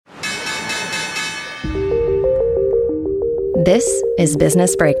This is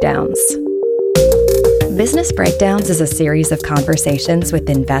Business Breakdowns. Business Breakdowns is a series of conversations with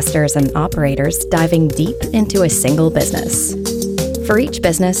investors and operators diving deep into a single business. For each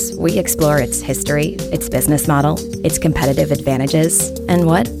business, we explore its history, its business model, its competitive advantages, and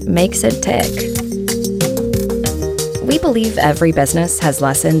what makes it tick. We believe every business has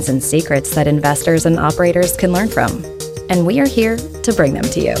lessons and secrets that investors and operators can learn from, and we are here to bring them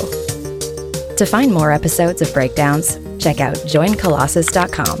to you. To find more episodes of Breakdowns, check out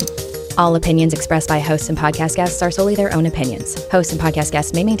joincolossus.com. All opinions expressed by hosts and podcast guests are solely their own opinions. Hosts and podcast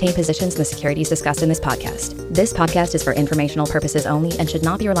guests may maintain positions in the securities discussed in this podcast. This podcast is for informational purposes only and should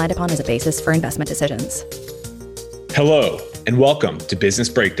not be relied upon as a basis for investment decisions. Hello, and welcome to Business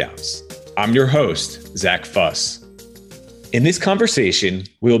Breakdowns. I'm your host, Zach Fuss. In this conversation,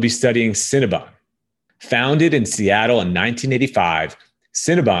 we will be studying Cinnabon. Founded in Seattle in 1985,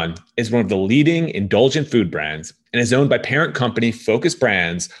 Cinnabon is one of the leading indulgent food brands and is owned by parent company Focus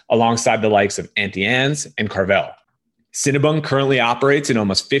Brands alongside the likes of Auntie Anne's and Carvel. Cinnabon currently operates in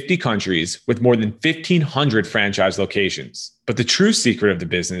almost 50 countries with more than 1,500 franchise locations. But the true secret of the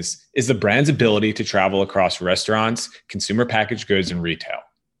business is the brand's ability to travel across restaurants, consumer packaged goods, and retail.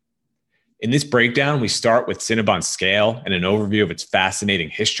 In this breakdown, we start with Cinnabon's scale and an overview of its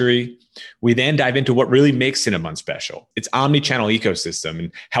fascinating history. We then dive into what really makes Cinnabon special, its omnichannel ecosystem,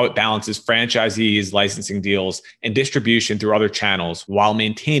 and how it balances franchisees, licensing deals, and distribution through other channels while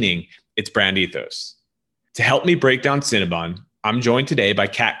maintaining its brand ethos. To help me break down Cinnabon, I'm joined today by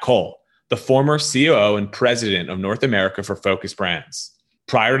Kat Cole, the former COO and president of North America for Focus Brands.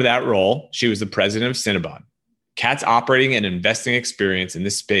 Prior to that role, she was the president of Cinnabon. Kat's operating and investing experience in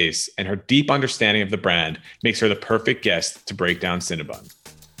this space and her deep understanding of the brand makes her the perfect guest to break down Cinnabon.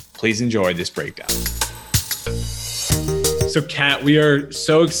 Please enjoy this breakdown. So Kat, we are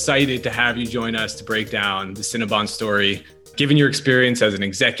so excited to have you join us to break down the Cinnabon story. Given your experience as an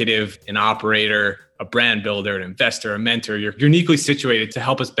executive, an operator, a brand builder, an investor, a mentor, you're uniquely situated to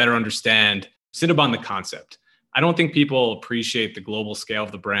help us better understand Cinnabon, the concept. I don't think people appreciate the global scale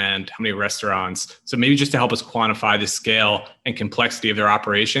of the brand, how many restaurants. So maybe just to help us quantify the scale and complexity of their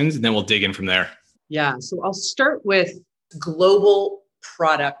operations, and then we'll dig in from there. Yeah, so I'll start with global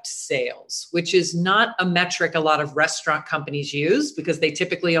product sales, which is not a metric a lot of restaurant companies use because they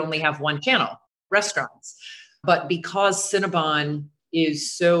typically only have one channel, restaurants. But because Cinnabon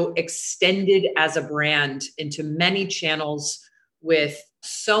is so extended as a brand into many channels with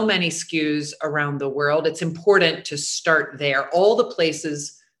so many SKUs around the world, it's important to start there. All the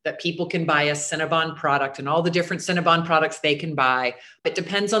places that people can buy a Cinnabon product and all the different Cinnabon products they can buy. It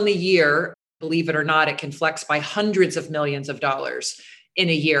depends on the year. Believe it or not, it can flex by hundreds of millions of dollars in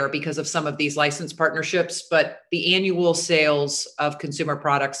a year because of some of these license partnerships. But the annual sales of consumer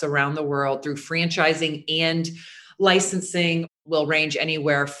products around the world through franchising and licensing will range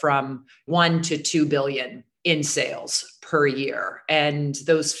anywhere from 1 to 2 billion in sales per year. And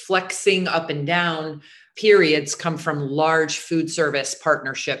those flexing up and down periods come from large food service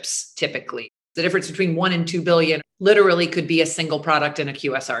partnerships typically. The difference between 1 and 2 billion literally could be a single product in a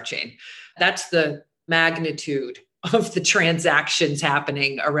QSR chain. That's the magnitude of the transactions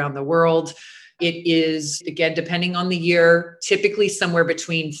happening around the world. It is, again, depending on the year, typically somewhere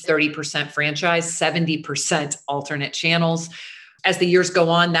between 30% franchise, 70% alternate channels. As the years go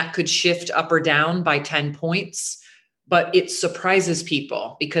on, that could shift up or down by 10 points, but it surprises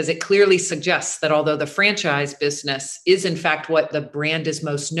people because it clearly suggests that although the franchise business is in fact what the brand is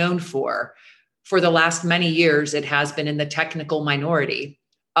most known for the last many years, it has been in the technical minority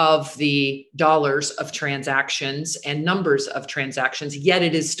of the dollars of transactions and numbers of transactions, yet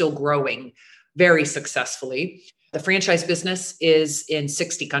it is still growing very successfully. The franchise business is in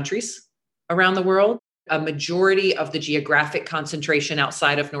 60 countries around the world. A majority of the geographic concentration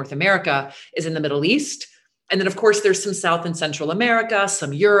outside of North America is in the Middle East. And then, of course, there's some South and Central America,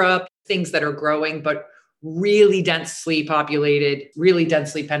 some Europe, things that are growing, but really densely populated, really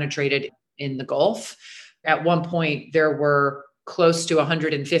densely penetrated in the Gulf. At one point, there were close to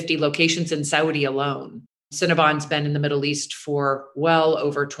 150 locations in Saudi alone. Cinnabon's been in the Middle East for well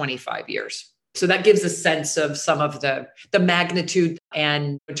over 25 years. So that gives a sense of some of the magnitude.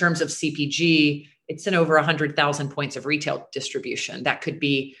 And in terms of CPG, it's in over 100,000 points of retail distribution. That could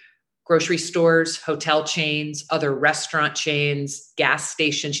be grocery stores, hotel chains, other restaurant chains, gas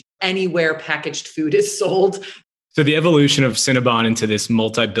stations, anywhere packaged food is sold. So the evolution of Cinnabon into this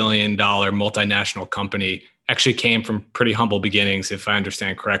multi-billion-dollar multinational company actually came from pretty humble beginnings, if I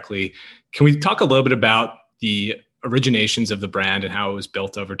understand correctly. Can we talk a little bit about the originations of the brand and how it was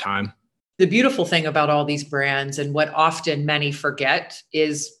built over time? The beautiful thing about all these brands and what often many forget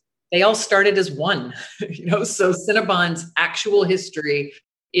is they all started as one, so Cinnabon's actual history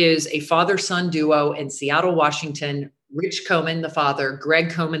is a father-son duo in Seattle, Washington. Rich Komen, the father, Greg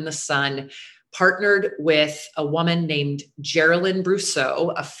Komen, the son, partnered with a woman named Geraldine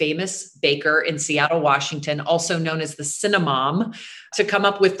Brousseau, a famous baker in Seattle, Washington, also known as the Cinnamon, to come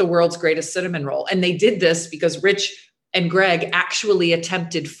up with the world's greatest cinnamon roll. And they did this because Rich and Greg actually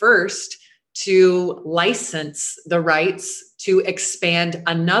attempted first to license the rights to expand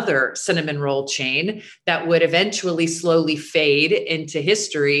another cinnamon roll chain that would eventually slowly fade into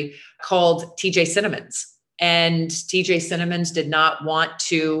history called TJ Cinnamons. And TJ Cinnamons did not want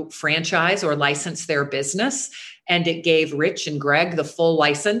to franchise or license their business. And it gave Rich and Greg the full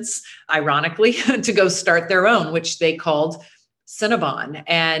license, ironically, to go start their own, which they called Cinnabon.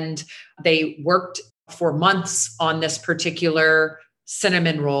 And they worked for months on this particular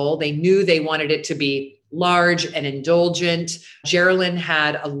cinnamon roll. They knew they wanted it to be large and indulgent. Geraldine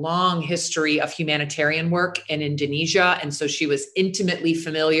had a long history of humanitarian work in Indonesia. And so she was intimately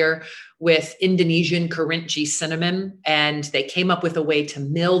familiar with Indonesian Kerinci cinnamon. And they came up with a way to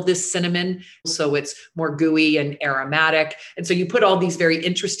mill this cinnamon so it's more gooey and aromatic. And so you put all these very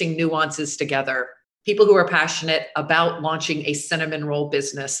interesting nuances together. People who are passionate about launching a cinnamon roll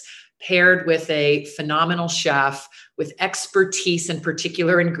business paired with a phenomenal chef with expertise in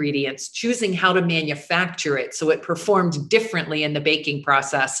particular ingredients, choosing how to manufacture it so it performed differently in the baking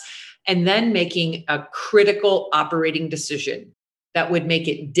process, and then making a critical operating decision that would make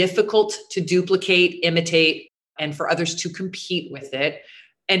it difficult to duplicate, imitate, and for others to compete with it,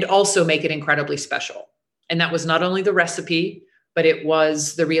 and also make it incredibly special. And that was not only the recipe, but it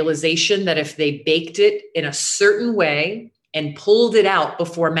was the realization that if they baked it in a certain way and pulled it out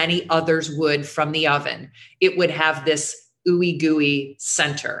before many others would from the oven, it would have this ooey gooey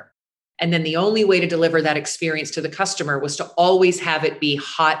center. And then the only way to deliver that experience to the customer was to always have it be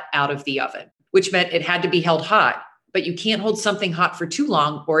hot out of the oven, which meant it had to be held hot. But you can't hold something hot for too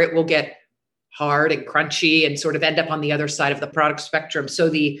long or it will get hard and crunchy and sort of end up on the other side of the product spectrum. So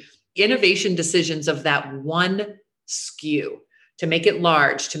the innovation decisions of that one SKU, to make it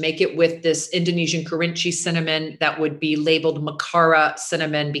large, to make it with this Indonesian Kerinci cinnamon that would be labeled Makara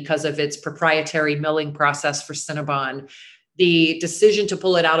cinnamon because of its proprietary milling process for Cinnabon, the decision to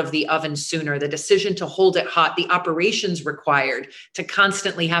pull it out of the oven sooner, the decision to hold it hot, the operations required to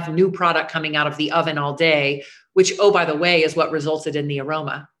constantly have new product coming out of the oven all day, which, oh, by the way, is what resulted in the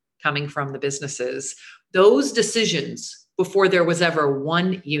aroma coming from the businesses. Those decisions, before there was ever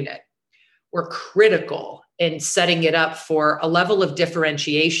one unit, were critical in setting it up for a level of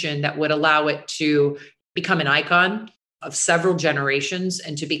differentiation that would allow it to become an icon of several generations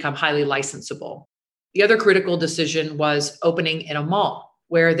and to become highly licensable. The other critical decision was opening in a mall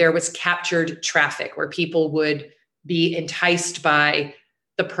where there was captured traffic, where people would be enticed by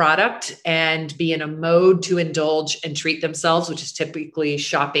the product and be in a mode to indulge and treat themselves, which is typically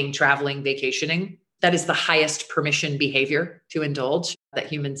shopping, traveling, vacationing. That is the highest permission behavior to indulge that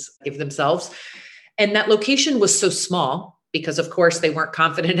humans give themselves. And that location was so small because, of course, they weren't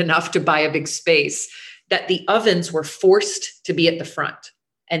confident enough to buy a big space that the ovens were forced to be at the front.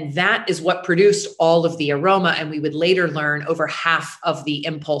 And that is what produced all of the aroma. And we would later learn over half of the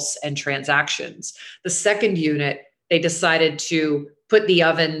impulse and transactions. The second unit, they decided to put the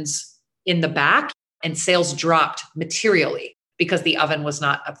ovens in the back, and sales dropped materially because the oven was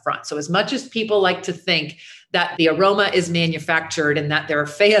not up front. So as much as people like to think that the aroma is manufactured and that there are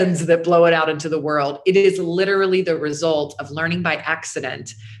fans that blow it out into the world, it is literally the result of learning by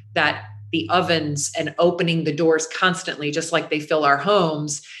accident that the ovens and opening the doors constantly, just like they fill our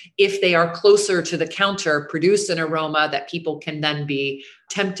homes, if they are closer to the counter, produce an aroma that people can then be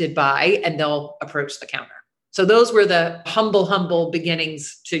tempted by, and they'll approach the counter. So those were the humble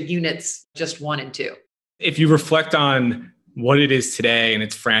beginnings to units just 1 and 2. If you reflect on what it is today and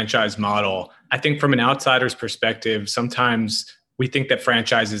its franchise model, I think from an outsider's perspective, sometimes we think that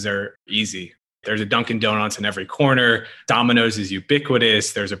franchises are easy. There's a Dunkin' Donuts in every corner. Domino's is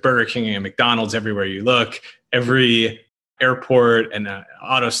ubiquitous. There's a Burger King and a McDonald's everywhere you look. Every airport and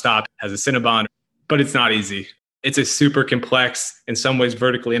auto stop has a Cinnabon, but it's not easy. It's a super complex, in some ways,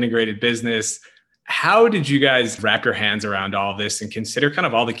 vertically integrated business. How did you guys wrap your hands around all of this and consider kind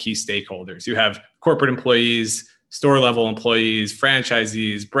of all the key stakeholders? You have corporate employees, store level employees,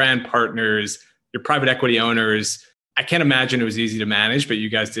 franchisees, brand partners, your private equity owners. I can't imagine it was easy to manage, but you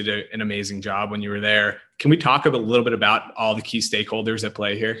guys did an amazing job when you were there. Can we talk a little bit about all the key stakeholders at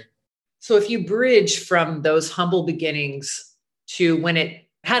play here? So if you bridge from those humble beginnings to when it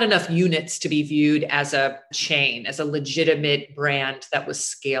had enough units to be viewed as a chain, as a legitimate brand that was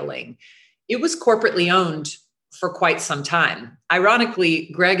scaling, it was corporately owned for quite some time.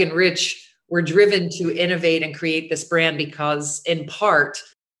 Ironically, Greg and Rich were driven to innovate and create this brand because, in part,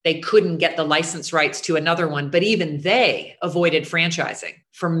 they couldn't get the license rights to another one, but even they avoided franchising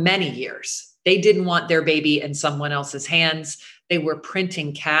for many years. They didn't want their baby in someone else's hands. They were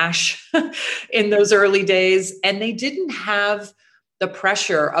printing cash in those early days, and they didn't have the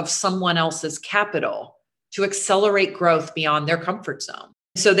pressure of someone else's capital to accelerate growth beyond their comfort zone.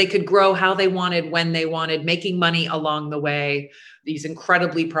 So they could grow how they wanted, when they wanted, making money along the way. These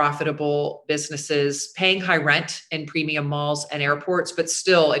incredibly profitable businesses, paying high rent in premium malls and airports, but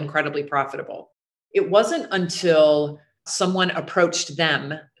still incredibly profitable. It wasn't until someone approached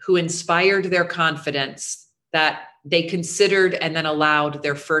them who inspired their confidence that they considered and then allowed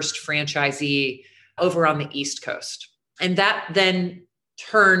their first franchisee over on the East Coast. And that then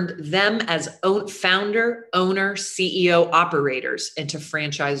turned them as founder, owner, CEO, operators into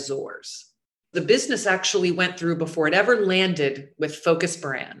franchisors. The business actually went through, before it ever landed with Focus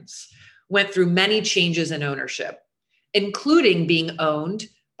Brands, went through many changes in ownership, including being owned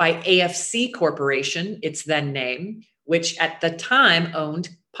by AFC Corporation, its then name, which at the time owned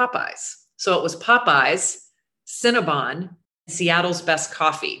Popeyes. So it was Popeyes, Cinnabon, Seattle's Best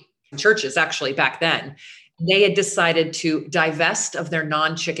Coffee, Churches actually back then. They had decided to divest of their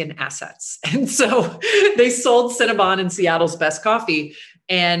non-chicken assets. And so they sold Cinnabon and Seattle's Best Coffee.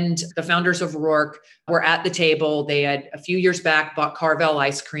 And the founders of Rourke were at the table. They had a few years back bought Carvel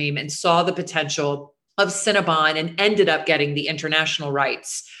ice cream and saw the potential of Cinnabon and ended up getting the international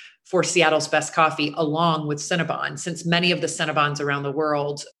rights for Seattle's Best Coffee along with Cinnabon, since many of the Cinnabons around the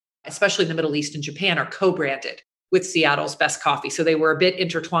world, especially in the Middle East and Japan, are co-branded with Seattle's Best Coffee. So they were a bit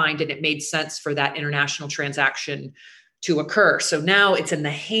intertwined, and it made sense for that international transaction to occur. So now it's in the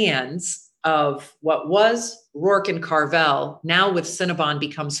hands of what was Rourke and Carvel. Now with Cinnabon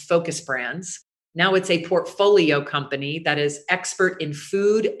becomes Focus Brands. Now it's a portfolio company that is expert in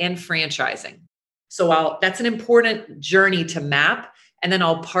food and franchising. So that's an important journey to map. And then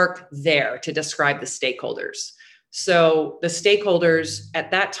I'll park there to describe the stakeholders. So the stakeholders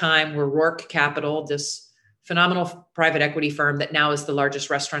at that time were Rourke Capital, this phenomenal private equity firm that now is the largest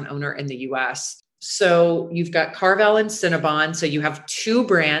restaurant owner in the US. So you've got Carvel and Cinnabon. So you have two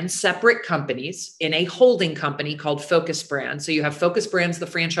brands, separate companies in a holding company called Focus Brands. So you have Focus Brands, the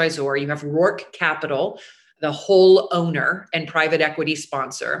franchisor. You have Rourke Capital, the whole owner and private equity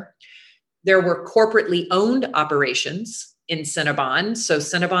sponsor. There were corporately owned operations in Cinnabon. So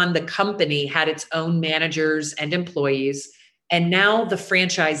Cinnabon, the company, had its own managers and employees. And now the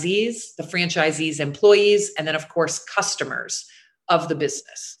franchisees' employees, and then of course, customers of the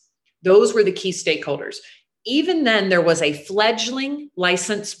business. Those were the key stakeholders. Even then, there was a fledgling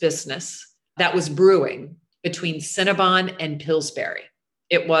licensed business that was brewing between Cinnabon and Pillsbury.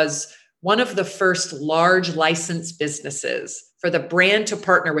 It was one of the first large licensed businesses for the brand to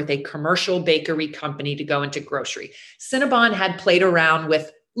partner with a commercial bakery company to go into grocery. Cinnabon had played around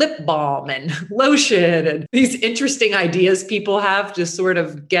with lip balm and lotion and these interesting ideas people have to sort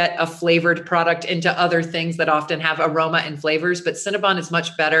of get a flavored product into other things that often have aroma and flavors. But Cinnabon is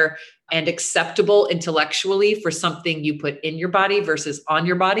much better and acceptable intellectually for something you put in your body versus on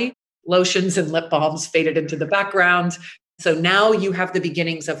your body. Lotions and lip balms faded into the background. So now you have the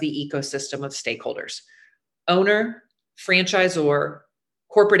beginnings of the ecosystem of stakeholders: owner, franchisor,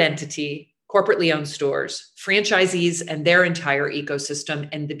 corporate entity, corporately owned stores, franchisees and their entire ecosystem,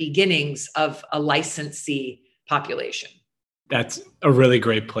 and the beginnings of a licensee population. That's a really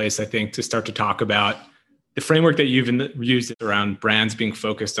great place, I think, to start to talk about the framework that you've used around brands being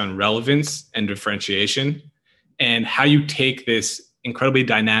focused on relevance and differentiation, and how you take this incredibly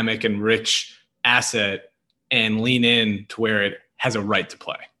dynamic and rich asset and lean in to where it has a right to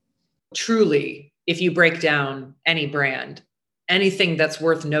play. Truly, if you break down any brand, anything that's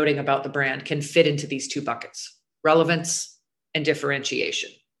worth noting about the brand can fit into these two buckets: relevance and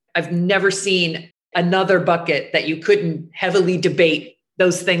differentiation. I've never seen another bucket that you couldn't heavily debate.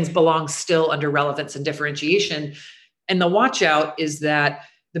 Those things belong still under relevance and differentiation. And the watch out is that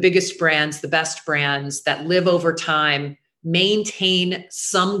the biggest brands, the best brands that live over time, maintain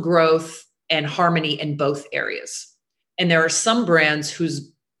some growth and harmony in both areas. And there are some brands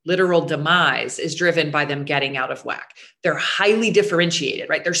whose literal demise is driven by them getting out of whack. They're highly differentiated,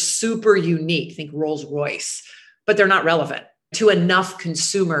 right? They're super unique. Think Rolls Royce, but they're not relevant to enough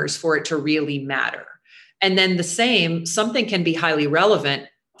consumers for it to really matter. And then the same, something can be highly relevant,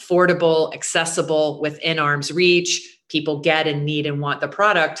 affordable, accessible, within arm's reach. People get and need and want the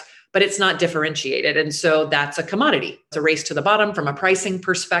product, but it's not differentiated. And so that's a commodity. It's a race to the bottom from a pricing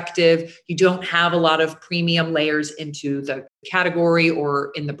perspective. You don't have a lot of premium layers into the category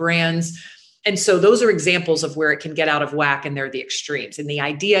or in the brands. And so those are examples of where it can get out of whack, and they're the extremes. And the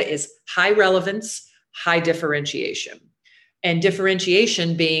idea is high relevance, high differentiation. And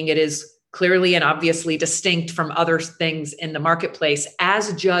differentiation being it is clearly and obviously distinct from other things in the marketplace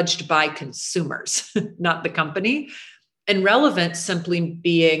as judged by consumers, not the company. And relevance simply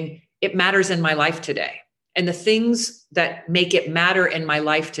being it matters in my life today. And the things that make it matter in my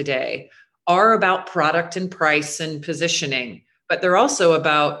life today are about product and price and positioning, but they're also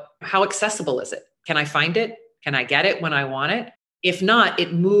about how accessible is it? Can I find it? Can I get it when I want it? If not,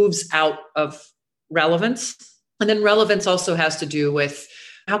 it moves out of relevance. And then relevance also has to do with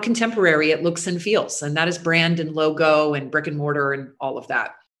how contemporary it looks and feels. And that is brand and logo and brick and mortar and all of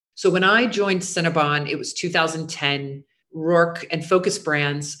that. So when I joined Cinnabon, it was 2010. Rourke and Focus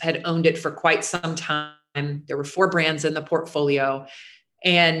Brands had owned it for quite some time. There were 4 brands in the portfolio.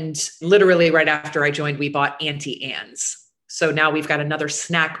 And literally right after I joined, we bought Auntie Anne's. So now we've got another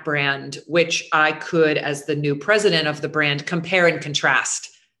snack brand, which I could, as the new president of the brand, compare and contrast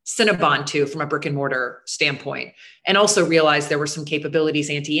Cinnabon to from a brick and mortar standpoint. And also realize there were some capabilities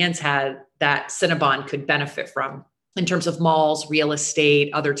Auntie Anne's had that Cinnabon could benefit from in terms of malls, real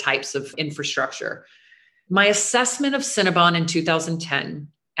estate, other types of infrastructure. My assessment of Cinnabon in 2010,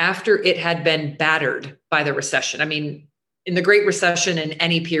 after it had been battered by the recession, I mean, in the Great Recession and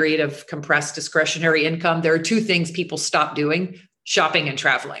any period of compressed discretionary income, there are 2 things people stop doing: shopping and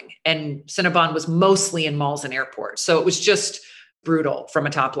traveling. And Cinnabon was mostly in malls and airports. So it was just brutal from a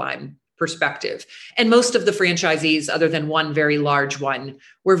top line perspective. And most of the franchisees, other than one very large one,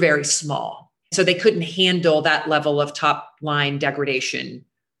 were very small. So they couldn't handle that level of top line degradation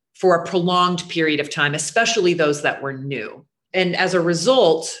for a prolonged period of time, especially those that were new. And as a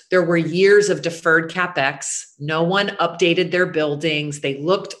result, there were years of deferred CapEx. No one updated their buildings. They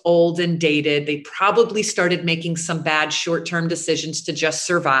looked old and dated. They probably started making some bad short-term decisions to just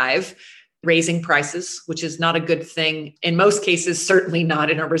survive, raising prices, which is not a good thing. In most cases, certainly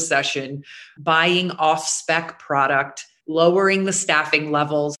not in a recession, buying off-spec product, lowering the staffing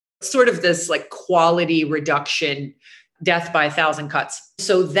levels, sort of this like quality reduction, death by 1,000 cuts.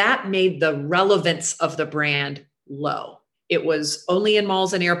 So that made the relevance of the brand low. It was only in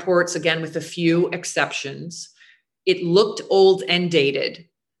malls and airports, again, with a few exceptions. It looked old and dated.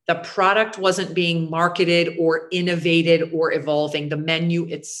 The product wasn't being marketed or innovated or evolving, the menu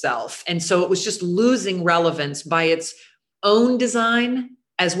itself. And so it was just losing relevance by its own design,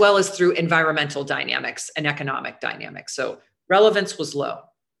 as well as through environmental dynamics and economic dynamics. So relevance was low,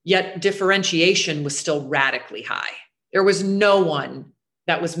 yet differentiation was still radically high. There was no one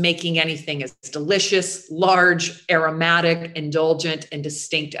that was making anything as delicious, large, aromatic, indulgent, and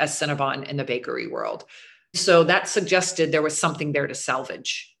distinct as Cinnabon in the bakery world. So that suggested there was something there to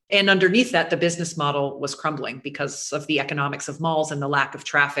salvage. And underneath that, the business model was crumbling because of the economics of malls and the lack of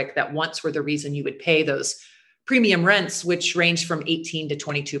traffic that once were the reason you would pay those premium rents, which ranged from 18 to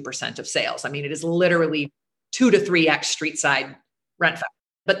 22% of sales. I mean, it is literally 2 to 3x street side rent factor.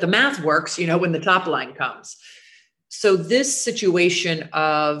 But the math works, when the top line comes. So this situation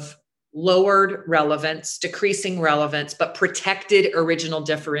of lowered relevance, decreasing relevance, but protected original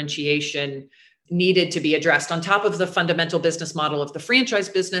differentiation needed to be addressed on top of the fundamental business model of the franchise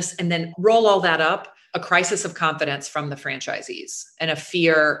business. And then roll all that up, a crisis of confidence from the franchisees and a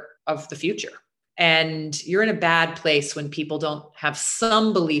fear of the future. And you're in a bad place when people don't have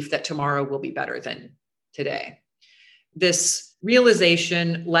some belief that tomorrow will be better than today. This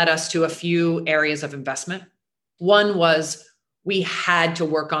realization led us to a few areas of investment. One was we had to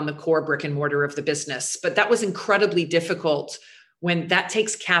work on the core brick and mortar of the business, but that was incredibly difficult when that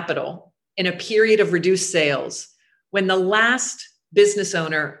takes capital in a period of reduced sales, when the last business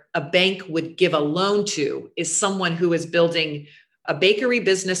owner a bank would give a loan to is someone who is building a bakery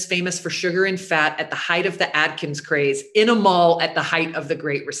business famous for sugar and fat at the height of the Atkins craze in a mall at the height of the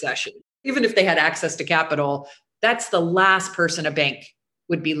Great Recession. Even if they had access to capital, that's the last person a bank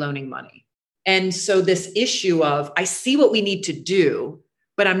would be loaning money. And so this issue of, I see what we need to do,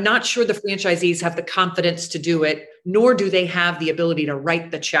 but I'm not sure the franchisees have the confidence to do it, nor do they have the ability to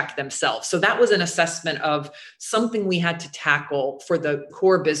write the check themselves. So that was an assessment of something we had to tackle for the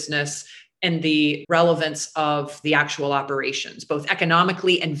core business and the relevance of the actual operations, both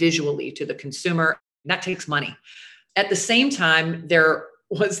economically and visually to the consumer. That takes money. At the same time, there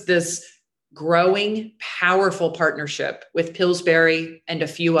was this growing, powerful partnership with Pillsbury and a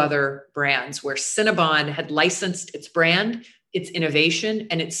few other brands where Cinnabon had licensed its brand, its innovation,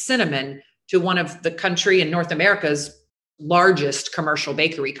 and its cinnamon to one of the country and North America's largest commercial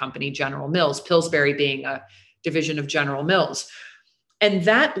bakery company, General Mills, Pillsbury being a division of General Mills. And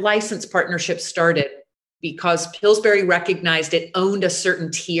that license partnership started because Pillsbury recognized it owned a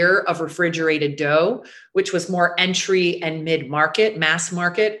certain tier of refrigerated dough, which was more entry and mid-market, mass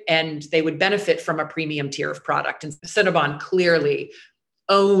market, and they would benefit from a premium tier of product. And Cinnabon clearly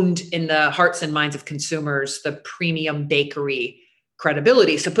owned in the hearts and minds of consumers the premium bakery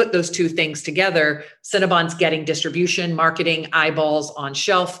credibility. So put those two things together, Cinnabon's getting distribution, marketing, eyeballs on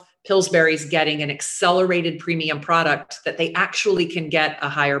shelf. Pillsbury's getting an accelerated premium product that they actually can get a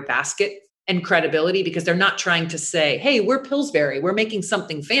higher basket and credibility, because they're not trying to say, hey, we're Pillsbury, we're making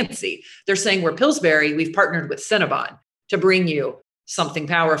something fancy. They're saying we're Pillsbury, we've partnered with Cinnabon to bring you something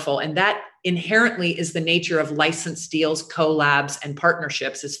powerful. And that inherently is the nature of license deals, collabs, and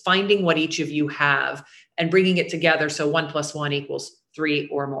partnerships, is finding what each of you have and bringing it together so 1 + 1 = 3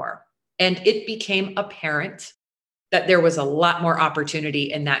 or more. And it became apparent that there was a lot more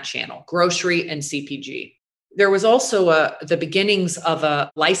opportunity in that channel, grocery and CPG. There was also the beginnings of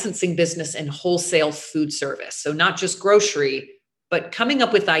a licensing business in wholesale food service. So not just grocery, but coming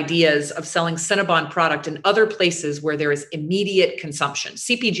up with ideas of selling Cinnabon product in other places where there is immediate consumption.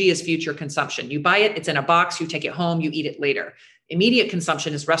 CPG is future consumption. You buy it, it's in a box, you take it home, you eat it later. Immediate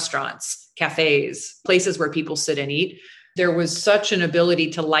consumption is restaurants, cafes, places where people sit and eat. There was such an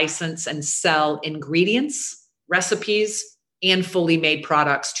ability to license and sell ingredients, recipes, and fully made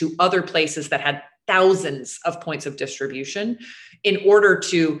products to other places that had thousands of points of distribution in order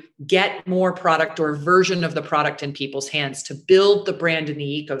to get more product or version of the product in people's hands to build the brand in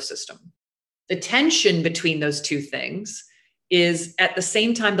the ecosystem. The tension between those two things is, at the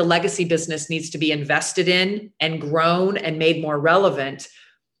same time, the legacy business needs to be invested in and grown and made more relevant.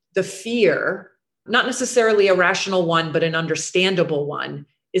 The fear, not necessarily a rational one, but an understandable one,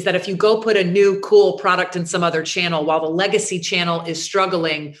 is that if you go put a new cool product in some other channel while the legacy channel is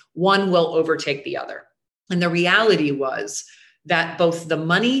struggling, one will overtake the other. And the reality was that both the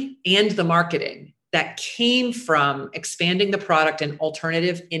money and the marketing that came from expanding the product in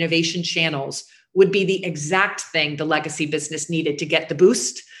alternative innovation channels would be the exact thing the legacy business needed to get the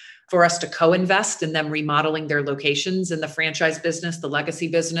boost for us to co-invest in them remodeling their locations in the franchise business, the legacy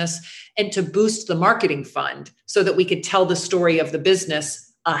business, and to boost the marketing fund so that we could tell the story of the business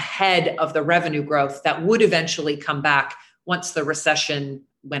ahead of the revenue growth that would eventually come back once the recession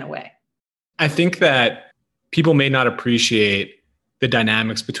went away. I think that people may not appreciate the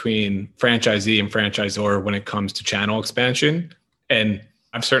dynamics between franchisee and franchisor when it comes to channel expansion. And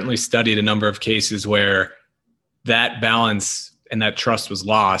I've certainly studied a number of cases where that balance and that trust was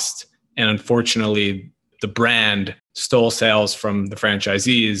lost. And unfortunately, the brand stole sales from the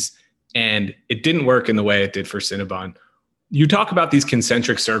franchisees, and it didn't work in the way it did for Cinnabon. You talk about these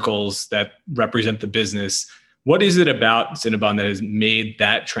concentric circles that represent the business. What is it about Cinnabon that has made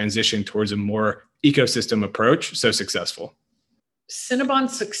that transition towards a more ecosystem approach so successful?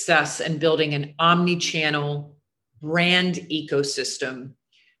 Cinnabon's success in building an omnichannel brand ecosystem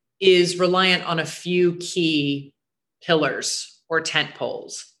is reliant on a few key pillars or tent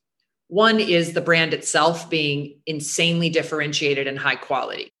poles. One is the brand itself being insanely differentiated and high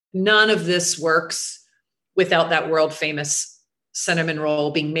quality. None of this works without that world famous cinnamon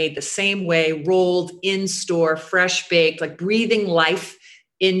roll being made the same way, rolled in store, fresh baked, like breathing life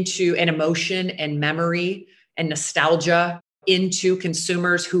into an emotion and memory and nostalgia into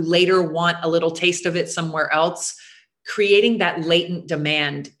consumers who later want a little taste of it somewhere else. Creating that latent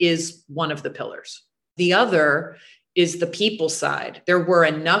demand is one of the pillars. The other is the people side. There were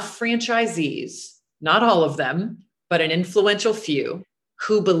enough franchisees, not all of them, but an influential few,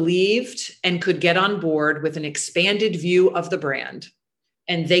 who believed and could get on board with an expanded view of the brand.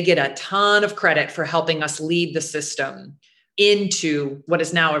 And they get a ton of credit for helping us lead the system into what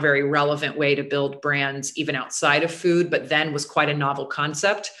is now a very relevant way to build brands, even outside of food, but then was quite a novel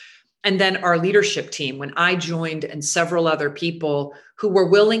concept. And then our leadership team, when I joined, and several other people who were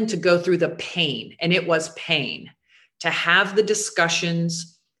willing to go through the pain, and it was pain, to have the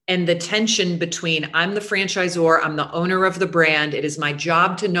discussions and the tension between I'm the franchisor, I'm the owner of the brand, it is my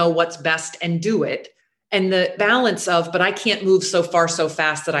job to know what's best and do it. And the balance of, but I can't move so far, so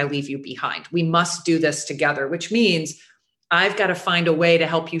fast that I leave you behind. We must do this together, which means I've got to find a way to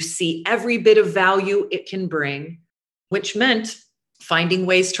help you see every bit of value it can bring, which meant finding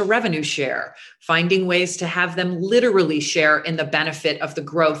ways to revenue share, finding ways to have them literally share in the benefit of the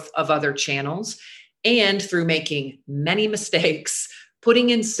growth of other channels, and through making many mistakes,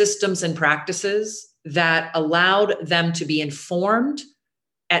 putting in systems and practices that allowed them to be informed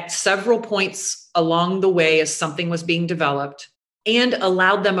at several points along the way as something was being developed, and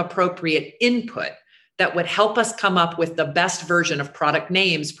allowed them appropriate input that would help us come up with the best version of product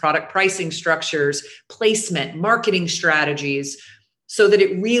names, product pricing structures, placement, marketing strategies, so that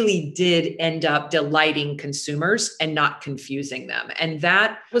it really did end up delighting consumers and not confusing them. And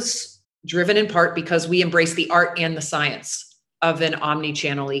that was driven in part because we embrace the art and the science of an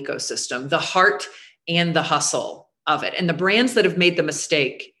omni-channel ecosystem, the heart and the hustle of it. And the brands that have made the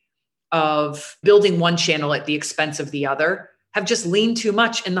mistake of building one channel at the expense of the other have just leaned too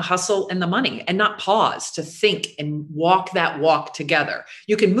much in the hustle and the money and not pause to think and walk that walk together.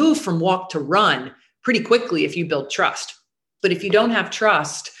 You can move from walk to run pretty quickly if you build trust. But if you don't have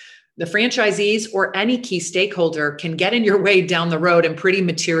trust, the franchisees or any key stakeholder can get in your way down the road in pretty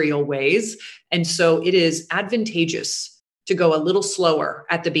material ways. And so it is advantageous to go a little slower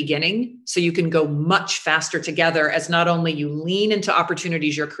at the beginning so you can go much faster together as not only you lean into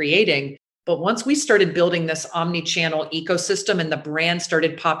opportunities you're creating, but once we started building this omni-channel ecosystem and the brand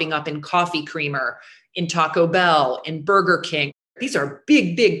started popping up in Coffee Creamer, in Taco Bell, in Burger King, these are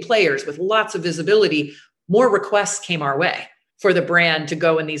big, big players with lots of visibility. More requests came our way for the brand to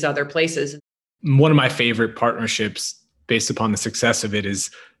go in these other places. One of my favorite partnerships based upon the success of it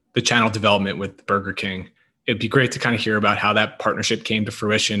is the channel development with Burger King. It'd be great to kind of hear about how that partnership came to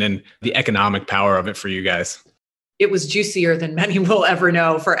fruition and the economic power of it for you guys. It was juicier than many will ever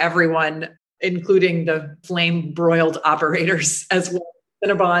know for everyone, including the flame broiled operators as well.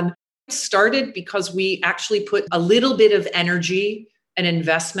 Cinnabon started because we actually put a little bit of energy and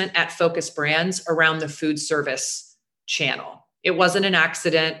investment at Focus Brands around the food service channel. It wasn't an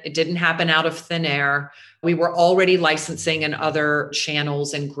accident. It didn't happen out of thin air. We were already licensing in other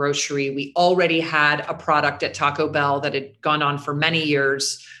channels and grocery. We already had a product at Taco Bell that had gone on for many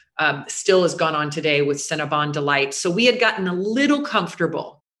years, still has gone on today with Cinnabon Delight. So we had gotten a little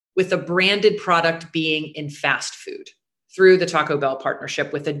comfortable with a branded product being in fast food through the Taco Bell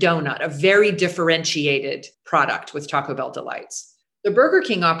partnership with a donut, a very differentiated product with Taco Bell Delights. The Burger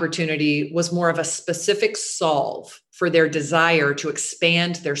King opportunity was more of a specific solve for their desire to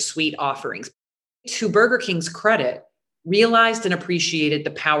expand their sweet offerings. To Burger King's credit, realized and appreciated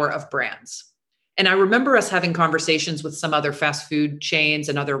the power of brands. And I remember us having conversations with some other fast food chains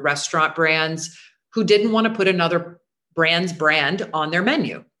and other restaurant brands who didn't want to put another brand's brand on their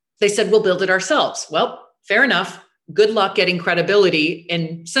menu. They said, we'll build it ourselves. Well, fair enough. Good luck getting credibility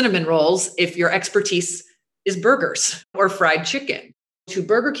in cinnamon rolls if your expertise is burgers or fried chicken. To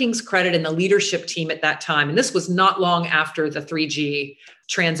Burger King's credit and the leadership team at that time, and this was not long after the 3G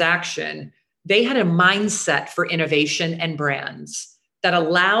transaction, they had a mindset for innovation and brands that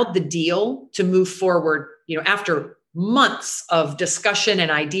allowed the deal to move forward, after months of discussion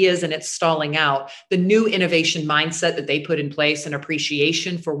and ideas and it's stalling out. The new innovation mindset that they put in place and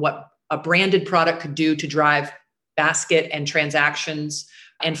appreciation for what a branded product could do to drive basket and transactions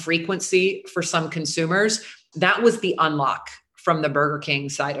and frequency for some consumers, that was the unlock from the Burger King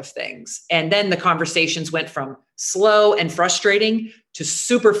side of things. And then the conversations went from slow and frustrating to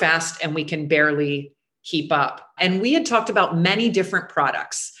super fast, and we can barely keep up. And we had talked about many different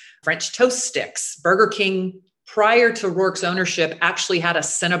products, French toast sticks. Burger King, prior to Rourke's ownership, actually had a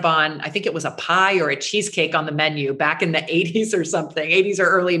Cinnabon, I think it was a pie or a cheesecake on the menu back in the 80s or something, 80s or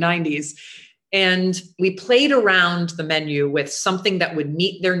early 90s. And we played around the menu with something that would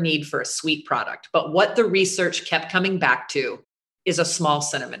meet their need for a sweet product. But what the research kept coming back to is a small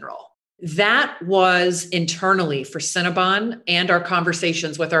cinnamon roll. That was internally for Cinnabon and our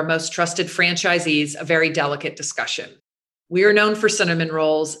conversations with our most trusted franchisees, a very delicate discussion. We are known for cinnamon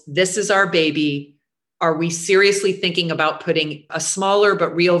rolls. This is our baby. Are we seriously thinking about putting a smaller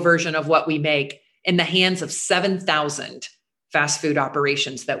but real version of what we make in the hands of 7,000 fast food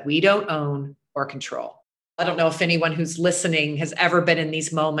operations that we don't own or control? I don't know if anyone who's listening has ever been in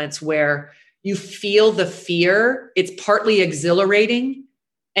these moments where you feel the fear. It's partly exhilarating,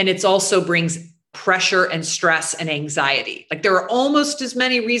 and it's also brings pressure and stress and anxiety. Like there are almost as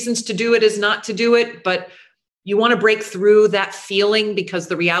many reasons to do it as not to do it, but you want to break through that feeling because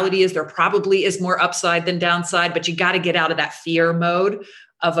the reality is there probably is more upside than downside, but you got to get out of that fear mode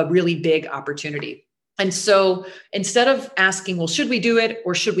of a really big opportunity. And so instead of asking, well, should we do it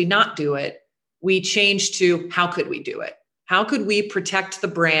or should we not do it? We changed to how could we do it? How could we protect the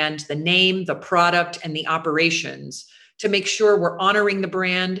brand, the name, the product, and the operations to make sure we're honoring the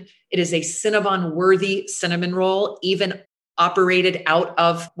brand? It is a Cinnabon-worthy cinnamon roll, even operated out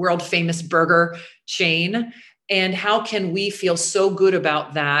of world-famous burger chain. And how can we feel so good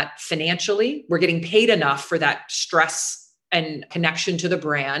about that financially? We're getting paid enough for that stress and connection to the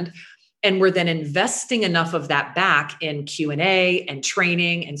brand. And we're then investing enough of that back in Q&A and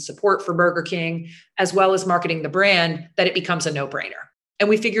training and support for Burger King, as well as marketing the brand, that it becomes a no-brainer. And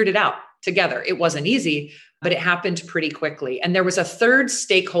we figured it out together. It wasn't easy, but it happened pretty quickly. And there was a third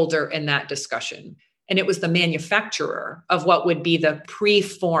stakeholder in that discussion. And it was the manufacturer of what would be the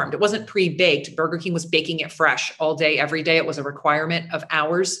pre-formed. It wasn't pre-baked. Burger King was baking it fresh all day, every day. It was a requirement of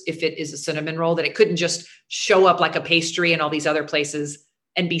ours, if it is a cinnamon roll, that it couldn't just show up like a pastry in all these other places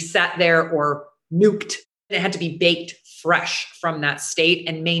and be sat there or nuked. It had to be baked fresh from that state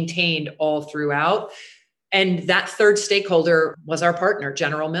and maintained all throughout. And that third stakeholder was our partner,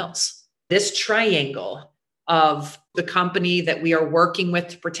 General Mills. This triangle of the company that we are working with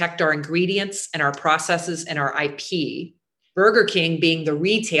to protect our ingredients and our processes and our IP, Burger King being the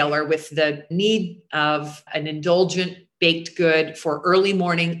retailer with the need of an indulgent baked good for early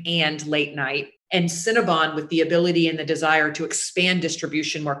morning and late night, and Cinnabon with the ability and the desire to expand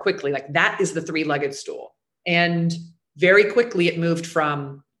distribution more quickly. Like, that is the three-legged stool. And very quickly it moved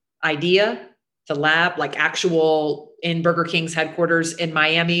from idea to lab, like actual in Burger King's headquarters in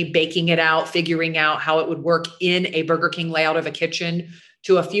Miami, baking it out, figuring out how it would work in a Burger King layout of a kitchen,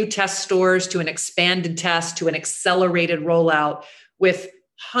 to a few test stores, to an expanded test, to an accelerated rollout with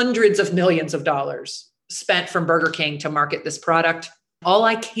hundreds of millions of dollars spent from Burger King to market this product. All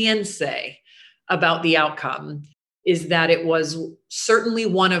I can say about the outcome is that it was certainly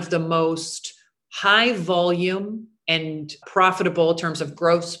one of the most high volume and profitable in terms of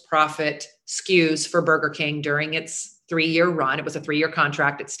gross profit SKUs for Burger King during its 3-year run. It was a 3-year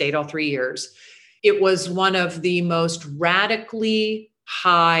contract. It stayed all 3 years. It was one of the most radically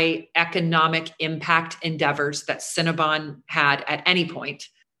high economic impact endeavors that Cinnabon had at any point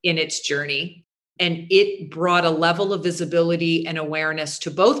in its journey. And it brought a level of visibility and awareness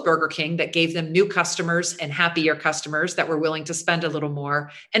to both Burger King that gave them new customers and happier customers that were willing to spend a little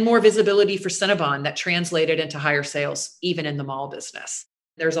more, and more visibility for Cinnabon that translated into higher sales, even in the mall business.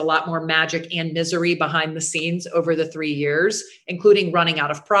 There's a lot more magic and misery behind the scenes over the 3 years, including running out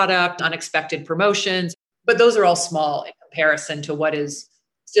of product, unexpected promotions. But those are all small in comparison to what is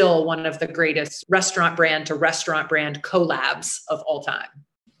still one of the greatest restaurant brand to restaurant brand collabs of all time.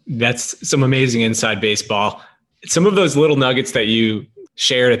 That's some amazing inside baseball. Some of those little nuggets that you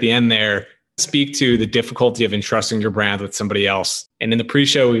shared at the end there speak to the difficulty of entrusting your brand with somebody else. And in the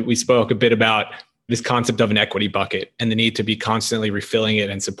pre-show, we spoke a bit about this concept of an equity bucket and the need to be constantly refilling it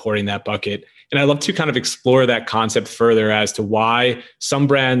and supporting that bucket. And I'd love to kind of explore that concept further as to why some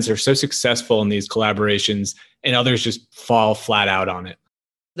brands are so successful in these collaborations and others just fall flat out on it.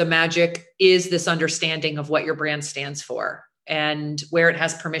 The magic is this understanding of what your brand stands for and where it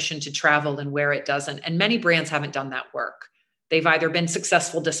has permission to travel and where it doesn't. And many brands haven't done that work. They've either been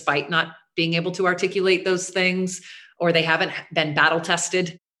successful despite not being able to articulate those things, or they haven't been battle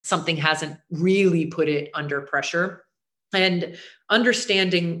tested. Something hasn't really put it under pressure. And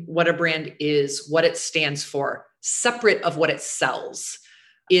understanding what a brand is, what it stands for, separate of what it sells,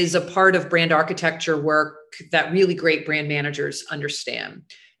 is a part of brand architecture work that really great brand managers understand.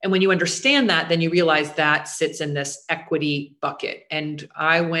 And when you understand that, then you realize that sits in this equity bucket. And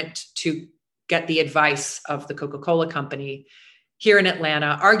I went to get the advice of the Coca-Cola company here in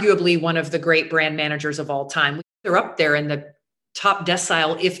Atlanta, arguably one of the great brand managers of all time. They're up there in the top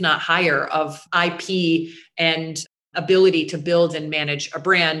decile, if not higher, of IP and ability to build and manage a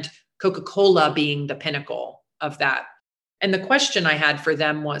brand, Coca-Cola being the pinnacle of that. And the question I had for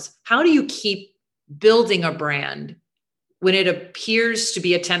them was, how do you keep building a brand when it appears to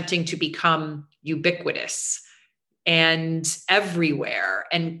be attempting to become ubiquitous and everywhere?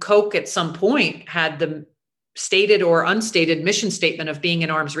 And Coke at some point had the stated or unstated mission statement of being in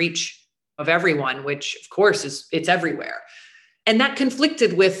arm's reach of everyone, which of course it's everywhere. And that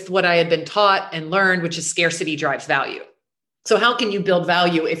conflicted with what I had been taught and learned, which is scarcity drives value. So how can you build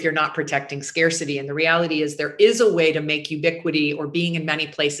value if you're not protecting scarcity? And the reality is there is a way to make ubiquity or being in many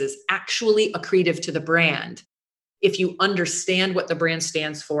places actually accretive to the brand. If you understand what the brand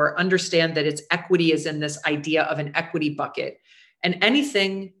stands for, understand that its equity is in this idea of an equity bucket, and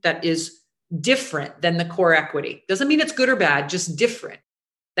anything that is different than the core equity, doesn't mean it's good or bad, just different,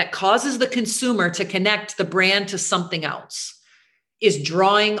 that causes the consumer to connect the brand to something else, is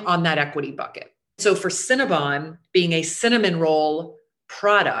drawing on that equity bucket. So for Cinnabon being a cinnamon roll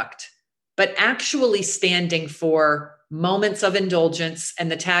product, but actually standing for moments of indulgence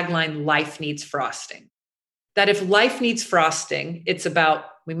and the tagline, life needs frosting. That if life needs frosting, it's about,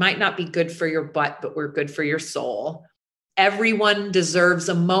 we might not be good for your butt, but we're good for your soul. Everyone deserves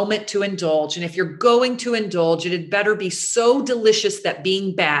a moment to indulge. And if you're going to indulge, it had better be so delicious that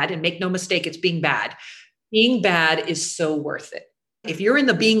being bad, and make no mistake, it's being bad is so worth it. If you're in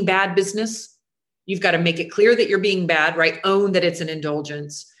the being bad business, you've got to make it clear that you're being bad, right? Own that it's an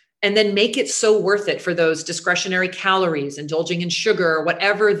indulgence, and then make it so worth it for those discretionary calories, indulging in sugar,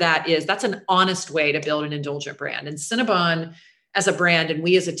 whatever that is. That's an honest way to build an indulgent brand. And Cinnabon as a brand, and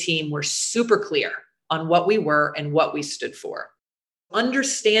we as a team, were super clear on what we were and what we stood for.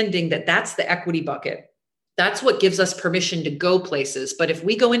 Understanding that that's the equity bucket. That's what gives us permission to go places. But if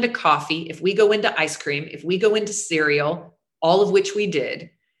we go into coffee, if we go into ice cream, if we go into cereal, all of which we did,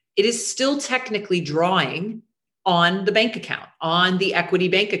 it is still technically drawing on the bank account, on the equity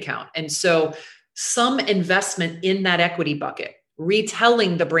bank account. And so some investment in that equity bucket,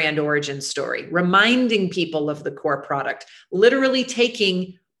 retelling the brand origin story, reminding people of the core product, literally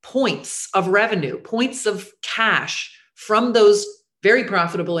taking points of revenue, points of cash from those very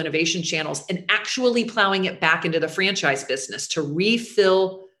profitable innovation channels and actually plowing it back into the franchise business to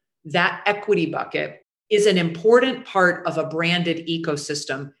refill that equity bucket is an important part of a branded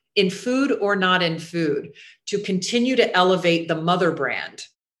ecosystem in food or not in food, to continue to elevate the mother brand,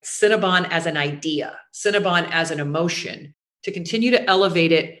 Cinnabon as an idea, Cinnabon as an emotion, to continue to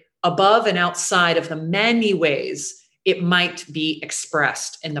elevate it above and outside of the many ways it might be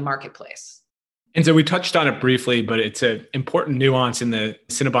expressed in the marketplace. And so we touched on it briefly, but it's an important nuance in the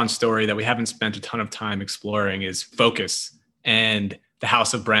Cinnabon story that we haven't spent a ton of time exploring is focus and the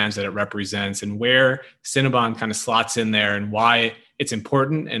house of brands that it represents and where Cinnabon kind of slots in there and why it's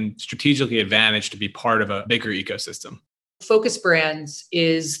important and strategically advantaged to be part of a bigger ecosystem. Focus Brands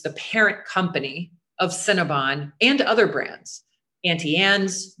is the parent company of Cinnabon and other brands. Auntie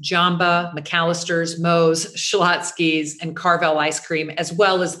Anne's, Jamba, McAllister's, Moe's, Schlotzsky's, and Carvel Ice Cream, as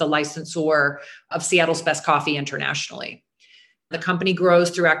well as the licensor of Seattle's Best Coffee internationally. The company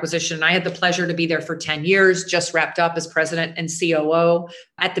grows through acquisition. And I had the pleasure to be there for 10 years, just wrapped up as president and COO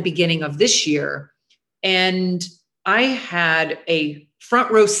at the beginning of this year. And I had a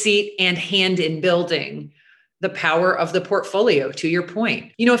front row seat and hand in building the power of the portfolio, to your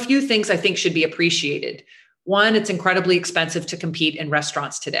point. A few things I think should be appreciated. One, it's incredibly expensive to compete in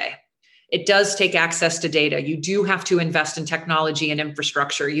restaurants today. It does take access to data. You do have to invest in technology and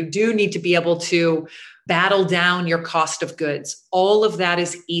infrastructure. You do need to be able to battle down your cost of goods. All of that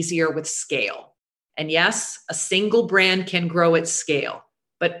is easier with scale. And yes, a single brand can grow at scale,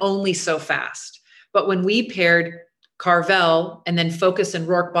 but only so fast. But when we paired Carvel and then Focus and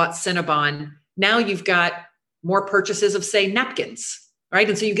Rourke bought Cinnabon, now you've got more purchases of, say, napkins, right?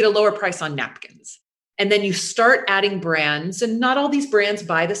 And so you get a lower price on napkins. And then you start adding brands, and not all these brands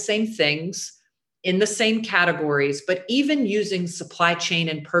buy the same things in the same categories, but even using supply chain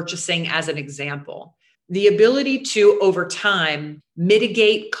and purchasing as an example, the ability to, over time,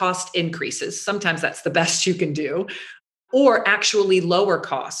 mitigate cost increases, sometimes that's the best you can do, or actually lower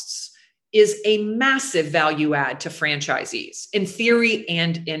costs, is a massive value add to franchisees in theory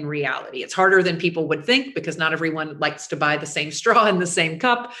and in reality. It's harder than people would think because not everyone likes to buy the same straw in the same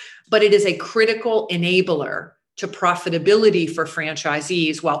cup, but it is a critical enabler to profitability for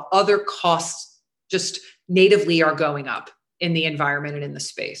franchisees while other costs just natively are going up in the environment and in the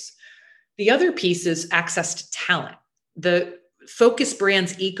space. The other piece is access to talent. The Focus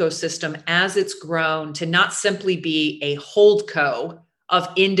Brands ecosystem, as it's grown to not simply be a holdco of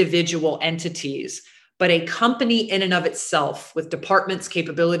individual entities, but a company in and of itself with departments,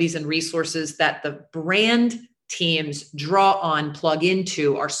 capabilities, and resources that the brand teams draw on, plug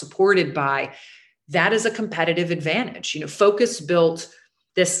into, are supported by, that is a competitive advantage. Focus built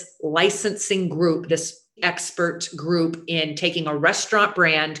this licensing group, this expert group in taking a restaurant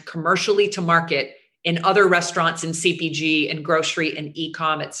brand commercially to market in other restaurants in CPG and grocery and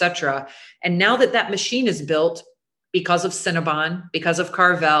e-com, et cetera. And now that machine is built, because of Cinnabon, because of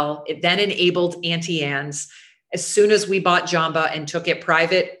Carvel, it then enabled Auntie Anne's. As soon as we bought Jamba and took it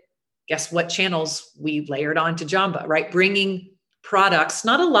private, guess what channels we layered onto Jamba, right? Bringing products,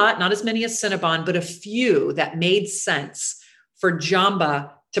 not a lot, not as many as Cinnabon, but a few that made sense for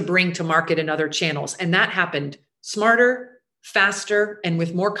Jamba to bring to market in other channels. And that happened smarter, faster, and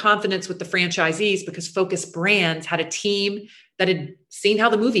with more confidence with the franchisees because Focus Brands had a team that had seen how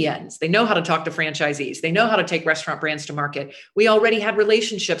the movie ends. They know how to talk to franchisees. They know how to take restaurant brands to market. We already had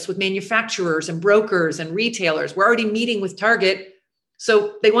relationships with manufacturers and brokers and retailers. We're already meeting with Target.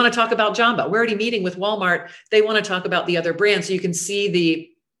 So they want to talk about Jamba. We're already meeting with Walmart. They want to talk about the other brands. So you can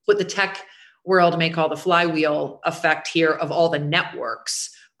see what the tech world may call the flywheel effect here of all the networks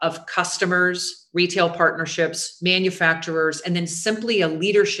of customers, retail partnerships, manufacturers, and then simply a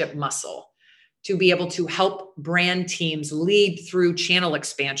leadership muscle to be able to help brand teams lead through channel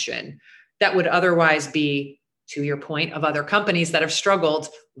expansion that would otherwise be, to your point, of other companies that have struggled,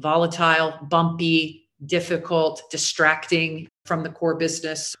 volatile, bumpy, difficult, distracting from the core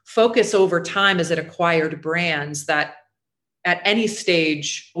business. Focus over time as it acquired brands that at any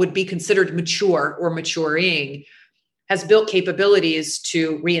stage would be considered mature or maturing, has built capabilities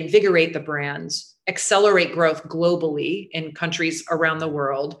to reinvigorate the brands, accelerate growth globally in countries around the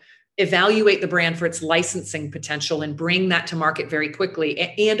world, evaluate the brand for its licensing potential and bring that to market very quickly.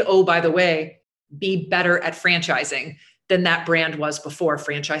 And oh, by the way, be better at franchising than that brand was before.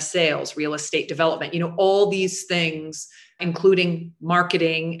 Franchise sales, real estate development, all these things, including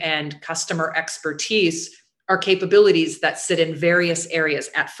marketing and customer expertise, are capabilities that sit in various areas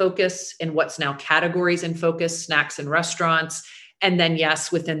at Focus, in what's now categories in Focus, snacks and restaurants, and then,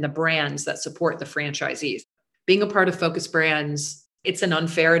 yes, within the brands that support the franchisees. Being a part of Focus Brands, it's an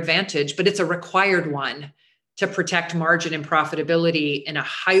unfair advantage, but it's a required one to protect margin and profitability in a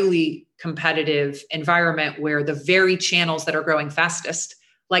highly competitive environment where the very channels that are growing fastest,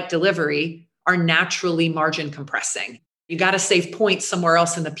 like delivery, are naturally margin compressing. You got to save points somewhere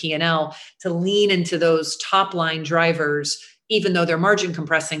else in the P&L to lean into those top line drivers, even though they're margin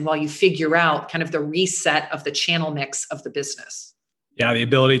compressing, while you figure out kind of the reset of the channel mix of the business. Yeah, the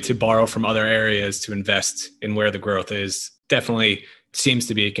ability to borrow from other areas to invest in where the growth is definitely seems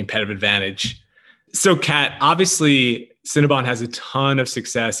to be a competitive advantage. So Kat, obviously Cinnabon has a ton of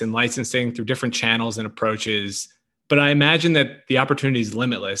success in licensing through different channels and approaches, but I imagine that the opportunity is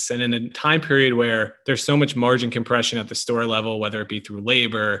limitless. And in a time period where there's so much margin compression at the store level, whether it be through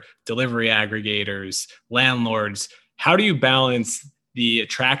labor, delivery aggregators, landlords, how do you balance the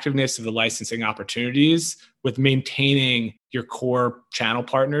attractiveness of the licensing opportunities with maintaining your core channel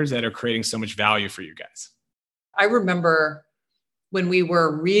partners that are creating so much value for you guys? I remember when we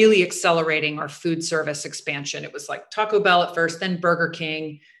were really accelerating our food service expansion, it was like Taco Bell at first, then Burger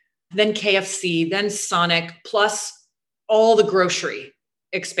King, then KFC, then Sonic, plus all the grocery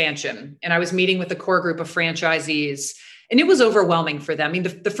expansion. And I was meeting with a core group of franchisees, and it was overwhelming for them. I mean,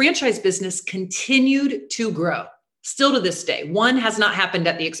 the franchise business continued to grow still to this day. One has not happened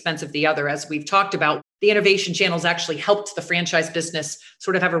at the expense of the other. As we've talked about, the innovation channels actually helped the franchise business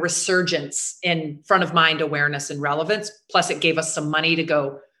sort of have a resurgence in front of mind awareness and relevance. Plus, it gave us some money to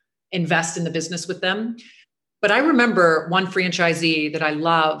go invest in the business with them. But I remember one franchisee that I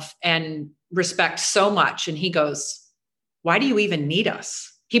love and respect so much. And he goes, "Why do you even need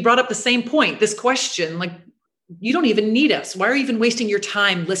us?" He brought up the same point, this question, like, you don't even need us. Why are you even wasting your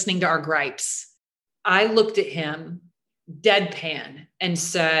time listening to our gripes? I looked at him deadpan and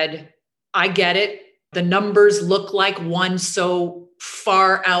said, I get it. The numbers look like one so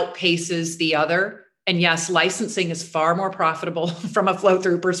far outpaces the other. And yes, licensing is far more profitable from a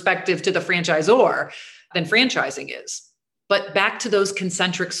flow-through perspective to the franchisor than franchising is. But back to those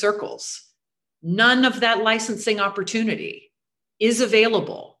concentric circles, none of that licensing opportunity is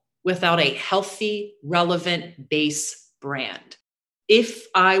available without a healthy, relevant base brand. If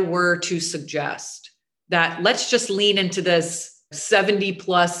I were to suggest that let's just lean into this 70+%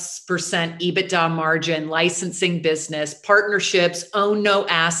 EBITDA margin licensing business, partnerships, own no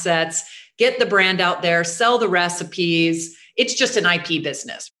assets, get the brand out there, sell the recipes. It's just an IP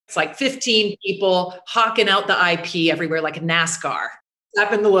business. It's like 15 people hawking out the IP everywhere like a NASCAR,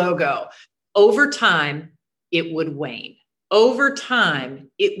 slapping the logo. Over time, it would wane. Over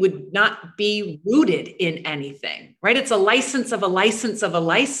time, it would not be rooted in anything, right? It's a license of a license of a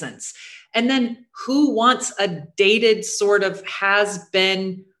license. And then who wants a dated sort of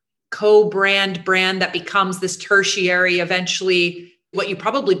has-been co-brand brand that becomes this tertiary, eventually what you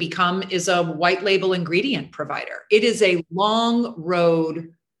probably become is a white label ingredient provider. It is a long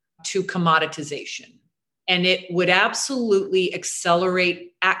road to commoditization, and it would absolutely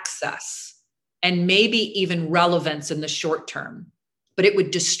accelerate access and maybe even relevance in the short term, but it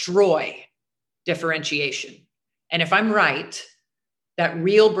would destroy differentiation. And if I'm right, that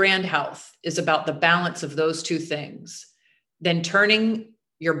real brand health is about the balance of those two things, then turning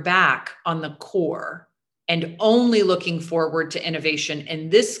your back on the core and only looking forward to innovation, in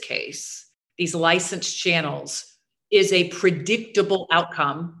this case, these licensed channels, is a predictable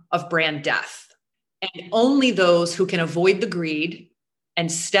outcome of brand death. And only those who can avoid the greed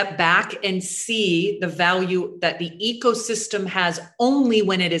and step back and see the value that the ecosystem has only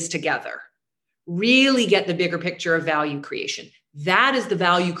when it is together really get the bigger picture of value creation. That is the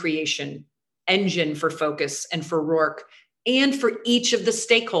value creation engine for Focus and for Rourke and for each of the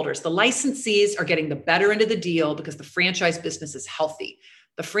stakeholders. The licensees are getting the better end of the deal because the franchise business is healthy.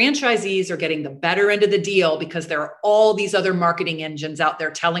 The franchisees are getting the better end of the deal because there are all these other marketing engines out there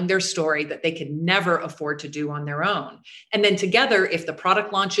telling their story that they could never afford to do on their own. And then together, if the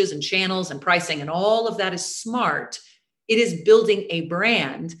product launches and channels and pricing and all of that is smart, it is building a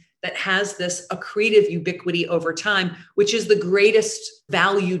brand that has this accretive ubiquity over time, which is the greatest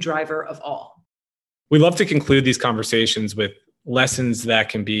value driver of all. We love to conclude these conversations with lessons that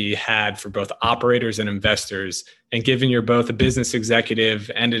can be had for both operators and investors. And given you're both a business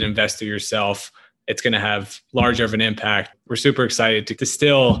executive and an investor yourself, it's going to have larger of an impact. We're super excited to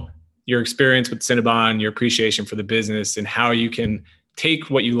distill your experience with Cinnabon, your appreciation for the business, and how you can take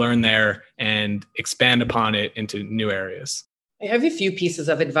what you learn there and expand upon it into new areas. I have a few pieces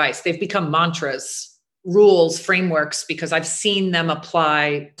of advice. They've become mantras, rules, frameworks, because I've seen them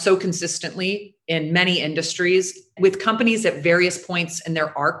apply so consistently in many industries with companies at various points in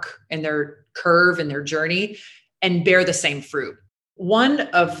their arc and their curve and their journey, and bear the same fruit. One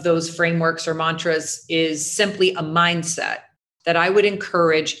of those frameworks or mantras is simply a mindset that I would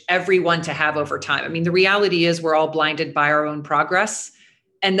encourage everyone to have over time. I mean, the reality is we're all blinded by our own progress,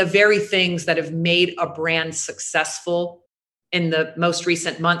 and the very things that have made a brand successful in the most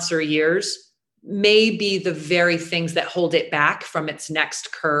recent months or years may be the very things that hold it back from its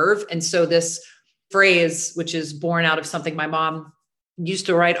next curve. And so this phrase, which is born out of something my mom used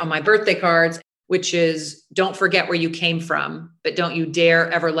to write on my birthday cards, which is, don't forget where you came from, but don't you dare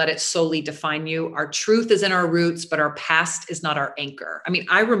ever let it solely define you. Our truth is in our roots, but our past is not our anchor. I mean,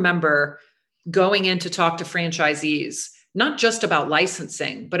 I remember going in to talk to franchisees, not just about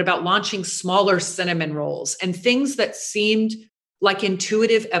licensing, but about launching smaller cinnamon rolls and things that seemed like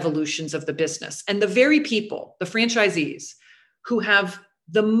intuitive evolutions of the business. And the very people, the franchisees, who have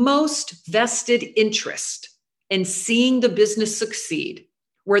the most vested interest in seeing the business succeed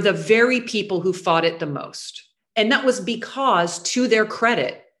were the very people who fought it the most. And that was because, to their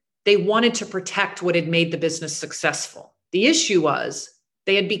credit, they wanted to protect what had made the business successful. The issue was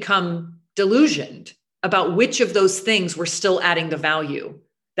they had become delusioned about which of those things were still adding the value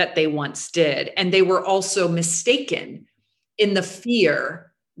that they once did. And they were also mistaken in the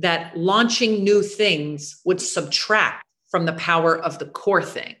fear that launching new things would subtract from the power of the core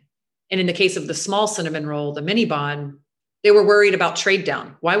thing. And in the case of the small cinnamon roll, the Cinnabon, they were worried about trade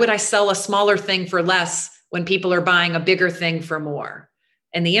down. Why would I sell a smaller thing for less when people are buying a bigger thing for more?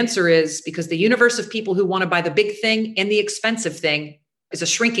 And the answer is because the universe of people who want to buy the big thing and the expensive thing is a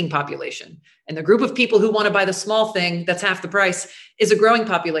shrinking population. And the group of people who want to buy the small thing that's half the price is a growing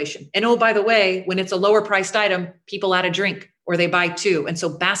population. And oh, by the way, when it's a lower priced item, people add a drink or they buy two. And so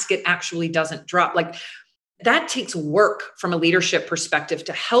basket actually doesn't drop. Like, that takes work from a leadership perspective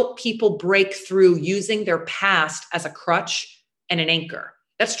to help people break through using their past as a crutch and an anchor.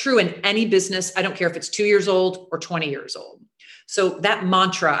 That's true in any business. I don't care if it's 2 years old or 20 years old. So that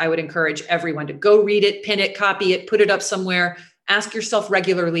mantra, I would encourage everyone to go read it, pin it, copy it, put it up somewhere. Ask yourself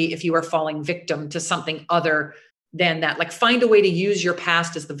regularly if you are falling victim to something other than that. Like, find a way to use your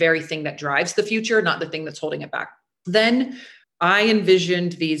past as the very thing that drives the future, not the thing that's holding it back. Then I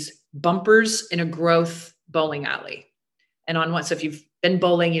envisioned these bumpers in a growth bowling alley. And on one, so if you've been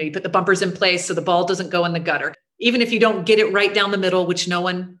bowling, you put the bumpers in place so the ball doesn't go in the gutter. Even if you don't get it right down the middle, which no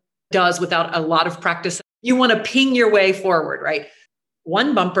one does without a lot of practice, you want to ping your way forward, right?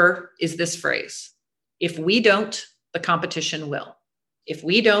 One bumper is this phrase: if we don't, the competition will. If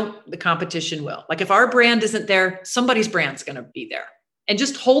we don't, the competition will. Like, if our brand isn't there, somebody's brand's going to be there. And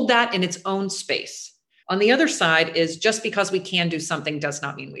just hold that in its own space. On the other side is, just because we can do something does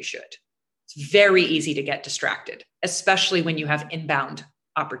not mean we should. It's very easy to get distracted, especially when you have inbound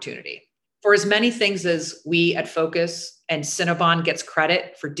opportunity. For as many things as we at Focus and Cinnabon gets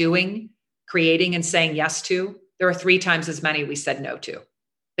credit for doing, creating, and saying yes to, there are 3 times as many we said no to.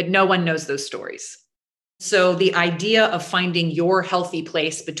 But no one knows those stories. So the idea of finding your healthy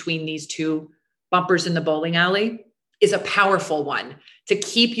place between these two bumpers in the bowling alley is a powerful one to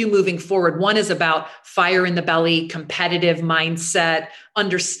keep you moving forward. One is about fire in the belly, competitive mindset,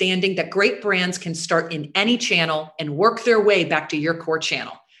 understanding that great brands can start in any channel and work their way back to your core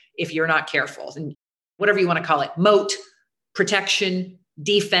channel if you're not careful. And whatever you want to call it, moat, protection,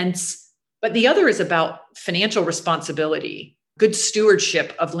 defense. But the other is about financial responsibility, good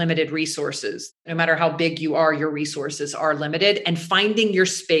stewardship of limited resources. No matter how big you are, your resources are limited, and finding your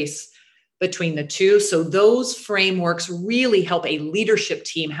space between the two. So those frameworks really help a leadership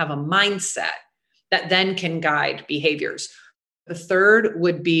team have a mindset that then can guide behaviors. The third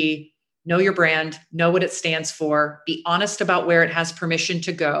would be know your brand, know what it stands for, be honest about where it has permission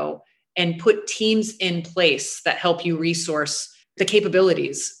to go, and put teams in place that help you resource the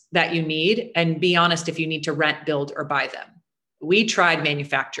capabilities that you need, and be honest if you need to rent, build, or buy them. We tried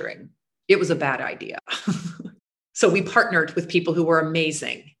manufacturing. It was a bad idea. So we partnered with people who were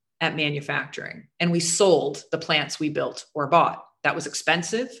amazing at manufacturing, and we sold the plants we built or bought. That was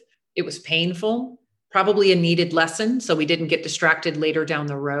expensive. It was painful, probably a needed lesson, so we didn't get distracted later down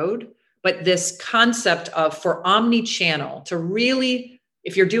the road. But this concept of, for omnichannel, to really,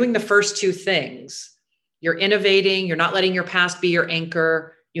 if you're doing the first two things, you're innovating, you're not letting your past be your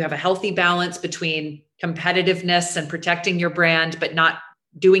anchor, you have a healthy balance between competitiveness and protecting your brand, but not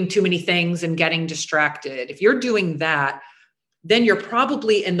doing too many things and getting distracted. If you're doing that, then you're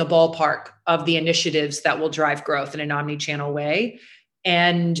probably in the ballpark of the initiatives that will drive growth in an omnichannel way.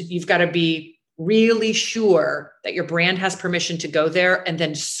 And you've got to be really sure that your brand has permission to go there, and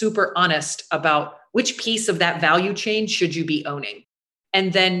then super honest about which piece of that value chain should you be owning.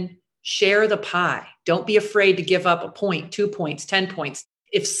 And then share the pie. Don't be afraid to give up a point, 2 points, 10 points.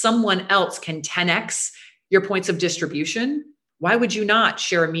 If someone else can 10x your points of distribution, why would you not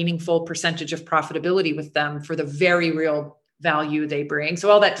share a meaningful percentage of profitability with them for the very real value they bring?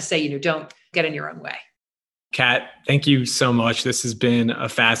 So all that to say, don't get in your own way. Kat, thank you so much. This has been a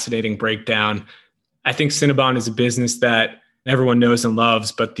fascinating breakdown. I think Cinnabon is a business that everyone knows and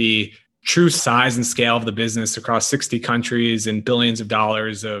loves, but the true size and scale of the business across 60 countries and billions of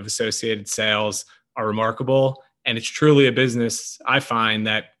dollars of associated sales are remarkable. And it's truly a business, I find,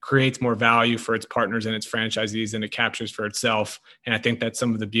 that creates more value for its partners and its franchisees than it captures for itself. And I think that's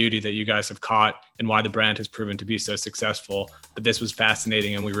some of the beauty that you guys have caught and why the brand has proven to be so successful. But this was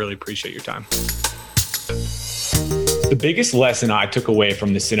fascinating, and we really appreciate your time. The biggest lesson I took away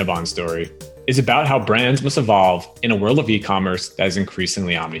from the Cinnabon story is about how brands must evolve in a world of e-commerce that is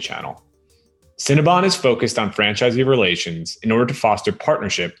increasingly omnichannel. Cinnabon is focused on franchisee relations in order to foster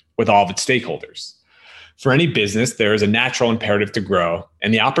partnership with all of its stakeholders. For any business, there is a natural imperative to grow,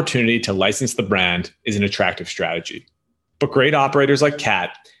 and the opportunity to license the brand is an attractive strategy. But great operators like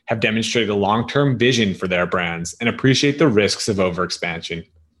Kat have demonstrated a long-term vision for their brands and appreciate the risks of overexpansion.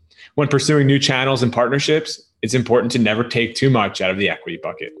 When pursuing new channels and partnerships, it's important to never take too much out of the equity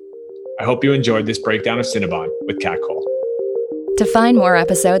bucket. I hope you enjoyed this breakdown of Cinnabon with Kat Cole. To find more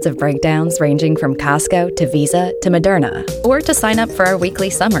episodes of breakdowns ranging from Costco to Visa to Moderna, or to sign up for our weekly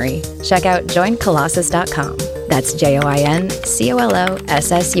summary, check out joincolossus.com. That's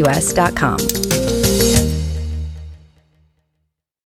JoinColossus.com.